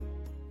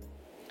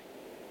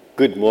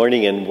Good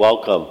morning and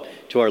welcome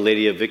to Our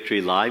Lady of Victory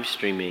live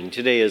streaming.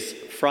 Today is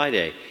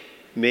Friday,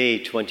 May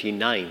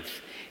 29th,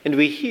 and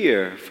we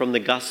hear from the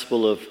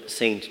Gospel of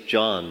St.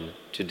 John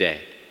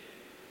today.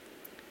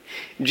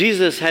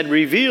 Jesus had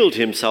revealed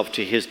himself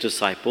to his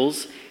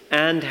disciples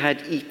and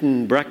had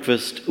eaten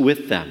breakfast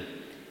with them.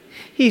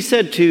 He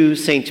said to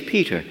St.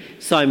 Peter,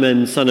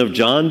 "Simon, son of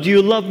John, do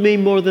you love me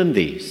more than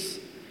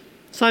these?"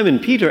 Simon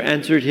Peter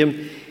answered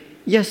him,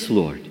 "Yes,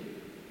 Lord,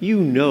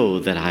 you know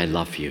that I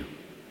love you."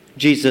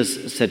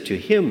 Jesus said to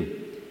him,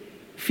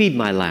 "Feed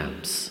my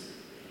lambs."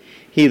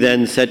 He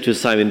then said to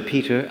Simon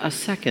Peter a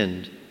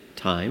second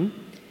time,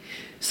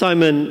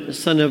 "Simon,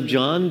 son of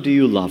John, do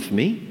you love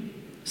me?"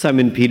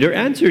 Simon Peter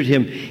answered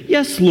him,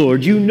 "Yes,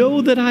 Lord, you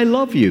know that I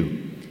love you."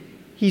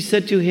 He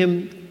said to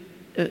him,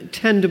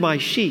 "Tend my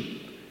sheep."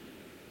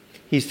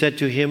 He said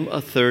to him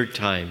a third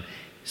time,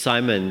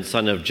 "Simon,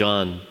 son of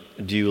John,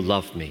 do you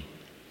love me?"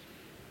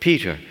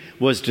 Peter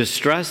was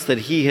distressed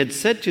that he had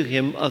said to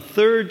him a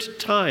third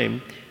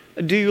time,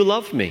 "Do you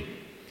love me?"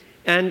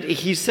 And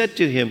he said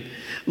to him,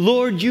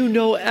 "Lord, you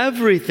know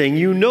everything.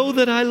 You know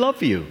that I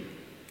love you."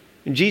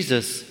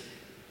 Jesus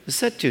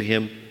said to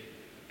him,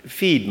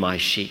 "Feed my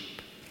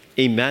sheep.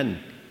 Amen.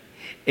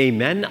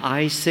 Amen,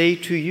 I say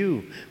to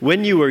you,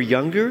 when you were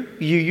younger,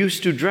 you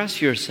used to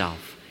dress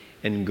yourself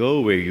and go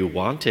where you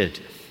wanted.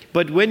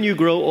 But when you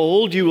grow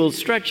old, you will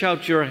stretch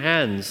out your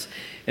hands,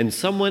 and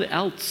someone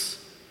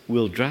else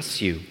will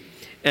dress you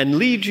and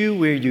lead you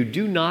where you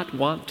do not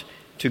want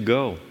to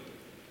go."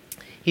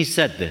 He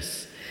said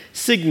this,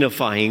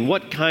 signifying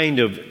what kind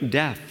of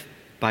death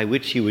by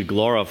which he would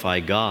glorify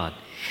God.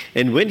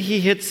 And when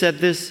he had said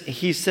this,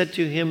 he said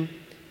to him,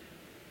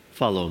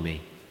 "Follow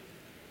me."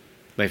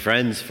 My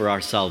friends, for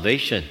our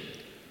salvation,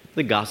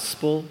 the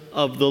gospel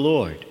of the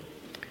Lord.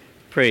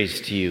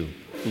 Praise to you,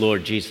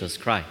 Lord Jesus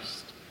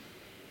Christ.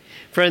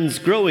 Friends,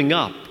 growing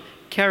up,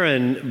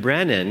 Karen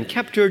Brannan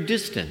kept her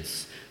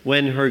distance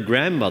when her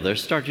grandmother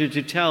started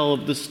to tell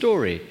of the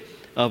story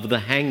of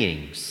the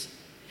hangings.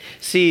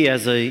 See,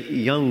 as a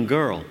young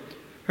girl,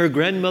 her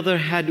grandmother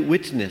had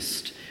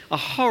witnessed a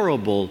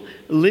horrible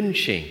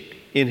lynching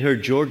in her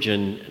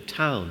Georgian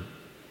town.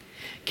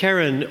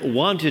 Karen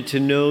wanted to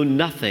know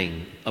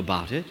nothing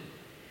about it,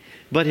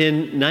 but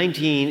in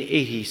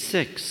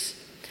 1986,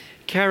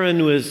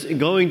 Karen was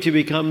going to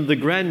become the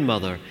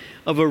grandmother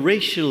of a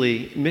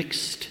racially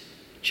mixed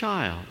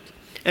child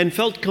and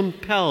felt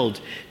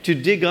compelled to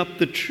dig up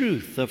the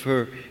truth of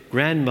her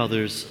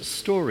grandmother's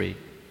story.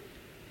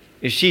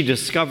 She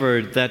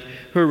discovered that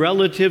her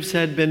relatives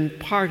had been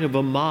part of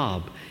a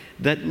mob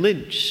that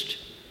lynched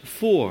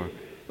 4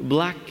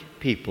 black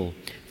people,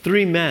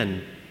 3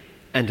 men,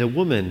 and a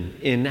woman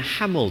in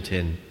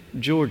Hamilton,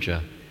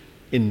 Georgia,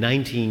 in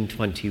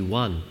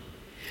 1921.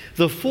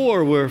 The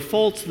 4 were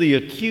falsely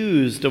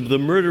accused of the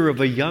murder of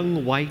a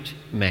young white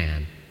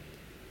man.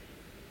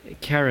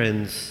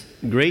 Karen's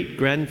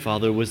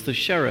great-grandfather was the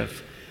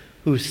sheriff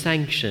who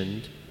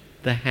sanctioned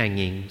the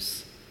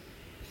hangings.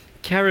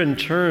 Karen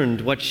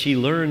turned what she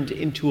learned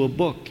into a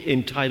book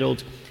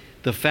entitled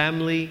The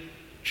Family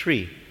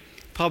Tree,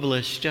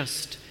 published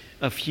just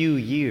a few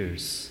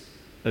years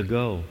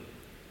ago.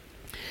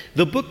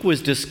 The book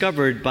was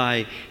discovered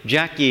by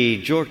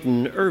Jackie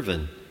Jordan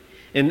Irvin,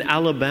 an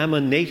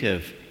Alabama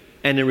native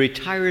and a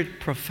retired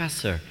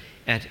professor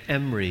at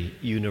Emory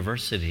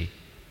University.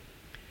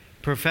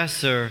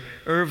 Professor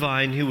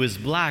Irvine, who was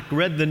black,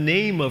 read the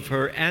name of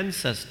her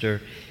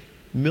ancestor,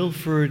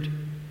 Milford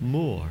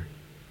Moore.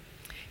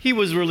 He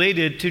was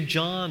related to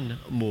John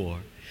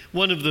Moore,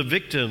 one of the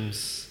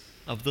victims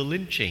of the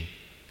lynching.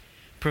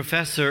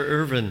 Professor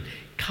Irvin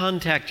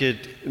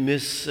contacted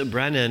Miss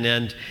Brannan,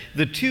 and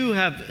the two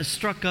have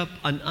struck up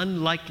an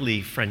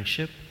unlikely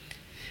friendship.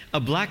 A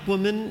black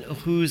woman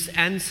whose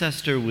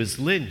ancestor was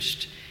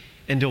lynched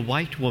and a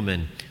white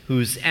woman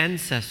whose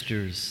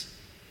ancestors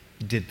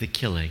did the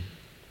killing.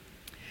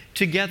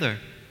 Together,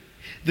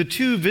 the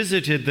two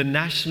visited the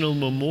National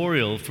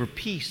Memorial for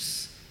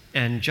Peace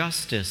and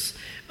Justice,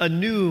 a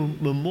new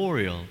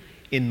memorial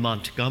in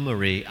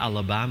Montgomery,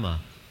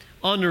 Alabama,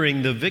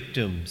 honoring the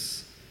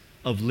victims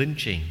of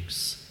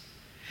lynchings.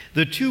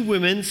 The two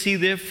women see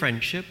their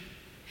friendship.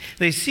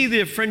 They see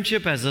their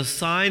friendship as a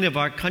sign of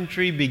our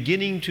country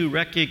beginning to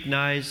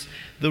recognize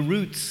the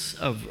roots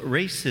of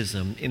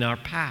racism in our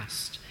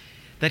past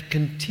that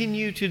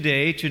continue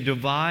today to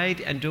divide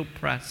and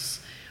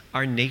oppress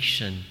our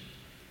nation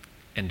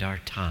and our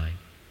time.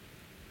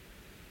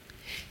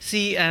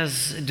 See,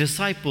 as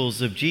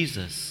disciples of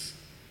Jesus,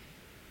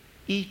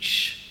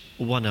 each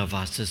one of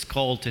us is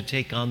called to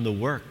take on the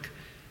work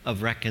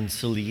of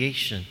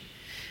reconciliation,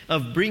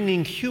 of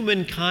bringing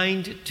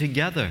humankind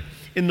together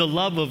in the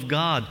love of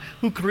God,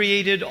 who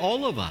created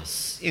all of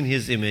us in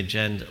his image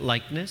and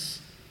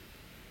likeness.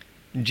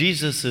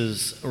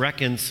 Jesus'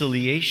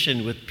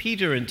 reconciliation with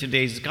Peter in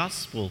today's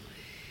gospel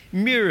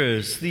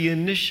mirrors the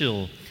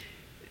initial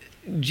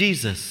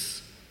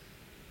Jesus,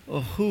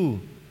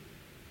 who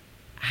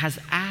has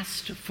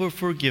asked for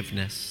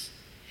forgiveness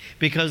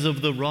because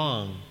of the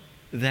wrong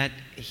that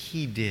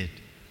he did.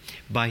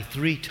 by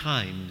 3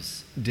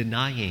 times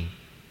denying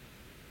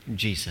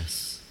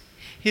Jesus,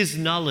 his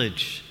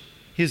knowledge,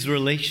 his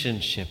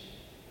relationship,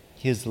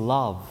 his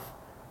love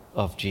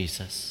of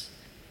Jesus,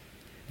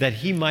 that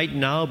he might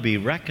now be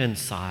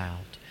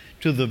reconciled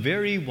to the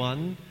very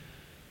one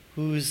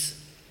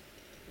whose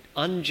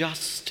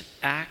unjust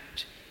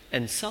act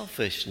and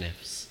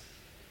selfishness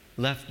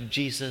left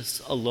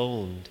Jesus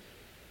alone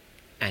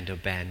and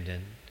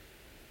abandoned.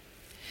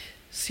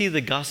 See,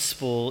 the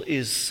gospel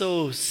is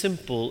so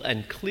simple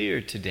and clear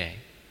today.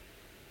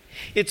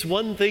 It's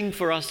one thing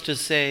for us to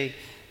say,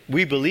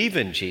 we believe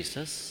in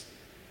Jesus,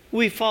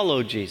 we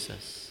follow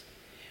Jesus,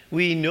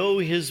 we know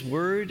his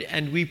word,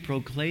 and we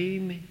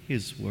proclaim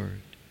his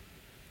word.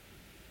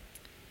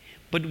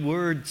 But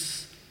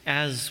words,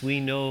 as we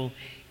know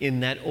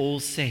in that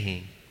old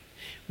saying,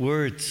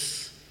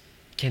 words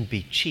can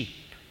be cheap.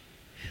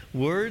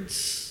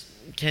 Words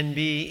can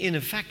be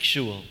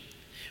ineffectual.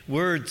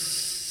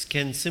 Words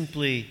can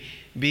simply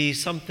be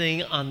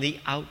something on the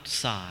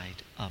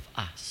outside of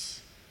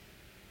us.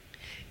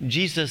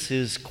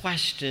 Jesus'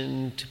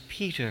 question to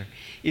Peter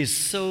is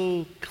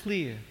so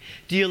clear.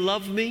 Do you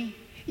love me?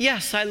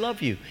 Yes, I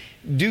love you.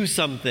 Do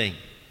something.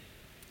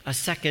 A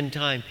second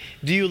time.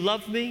 Do you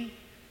love me?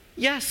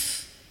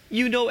 Yes,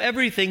 you know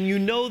everything. You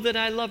know that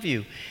I love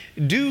you.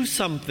 Do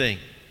something.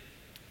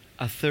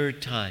 A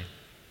third time.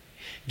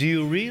 Do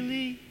you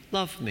really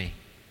love me?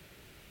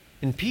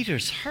 And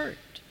Peter's hurt.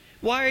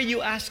 Why are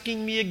you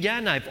asking me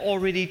again? I've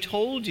already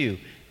told you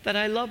that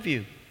I love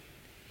you.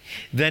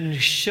 Then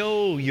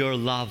show your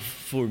love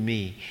for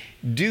me.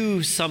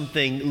 Do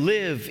something.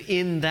 Live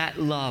in that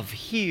love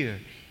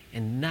here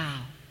and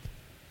now.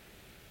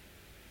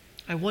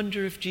 I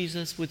wonder if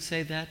Jesus would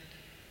say that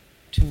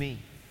to me.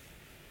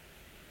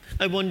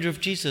 I wonder if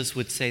Jesus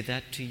would say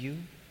that to you.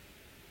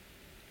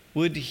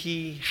 Would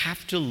he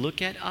have to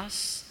look at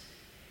us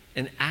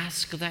and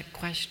ask that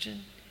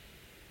question?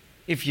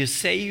 If you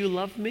say you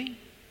love me,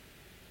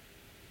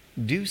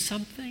 do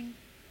something?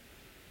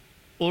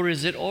 Or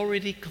is it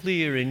already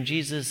clear in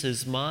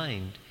Jesus'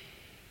 mind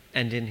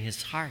and in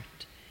his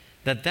heart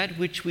that that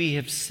which we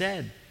have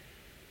said,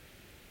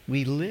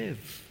 we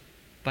live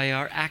by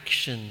our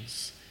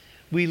actions.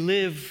 We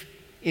live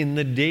in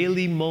the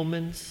daily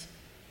moments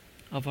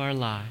of our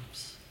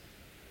lives.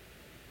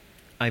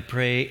 I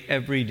pray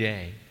every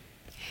day,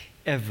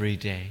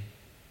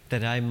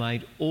 that I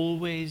might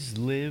always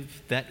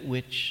live that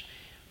which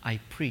I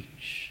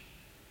preach.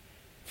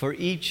 For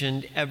each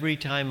and every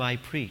time I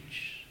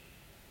preach,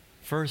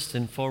 first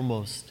and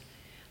foremost,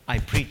 I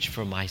preach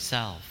for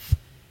myself,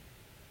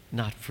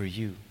 not for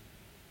you.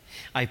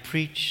 I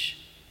preach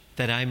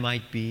that I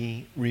might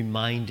be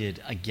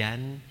reminded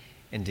again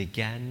and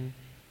again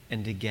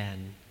and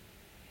again,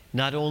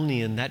 not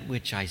only in that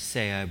which I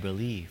say I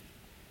believe,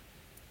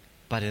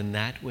 but in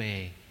that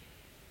way,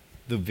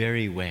 the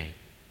very way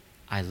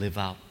I live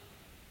out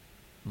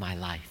my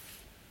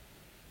life.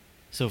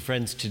 So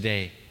friends,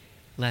 today,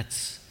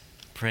 let's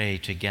pray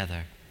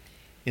together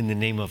in the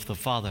name of the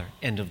Father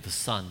and of the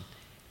Son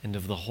and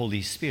of the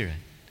Holy Spirit.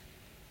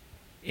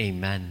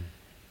 Amen.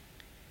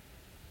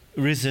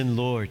 Risen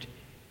Lord,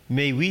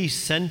 may we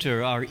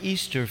center our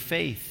Easter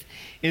faith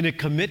in a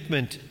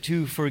commitment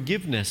to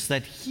forgiveness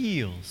that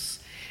heals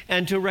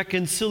and to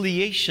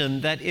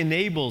reconciliation that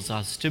enables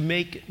us to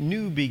make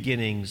new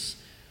beginnings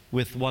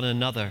with one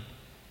another.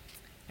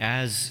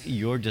 As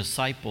your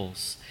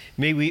disciples,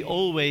 may we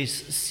always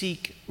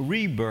seek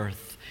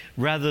rebirth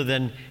rather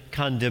than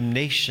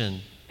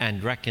condemnation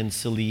and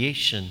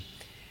reconciliation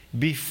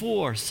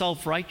before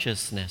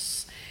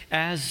self-righteousness.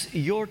 As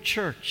your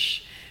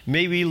church,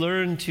 may we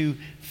learn to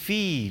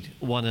feed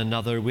one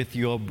another with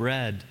your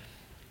bread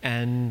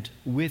and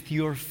with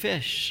your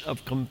fish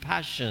of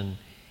compassion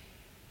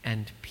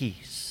and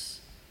peace.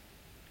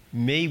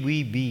 May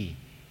we be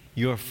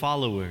your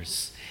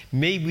followers.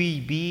 May we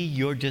be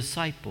your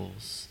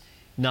disciples,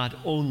 not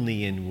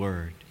only in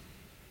word,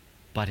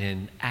 but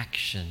in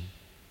action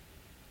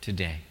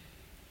today.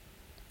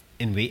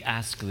 And we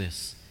ask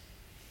this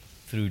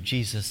through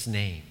Jesus'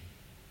 name.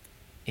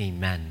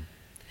 Amen.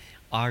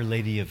 Our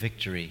Lady of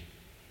Victory,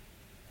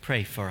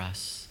 pray for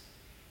us.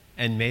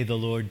 And may the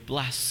Lord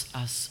bless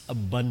us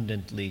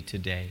abundantly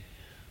today,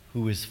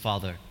 who is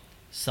Father,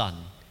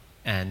 Son,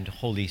 and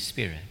Holy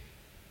Spirit.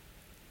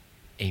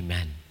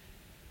 Amen.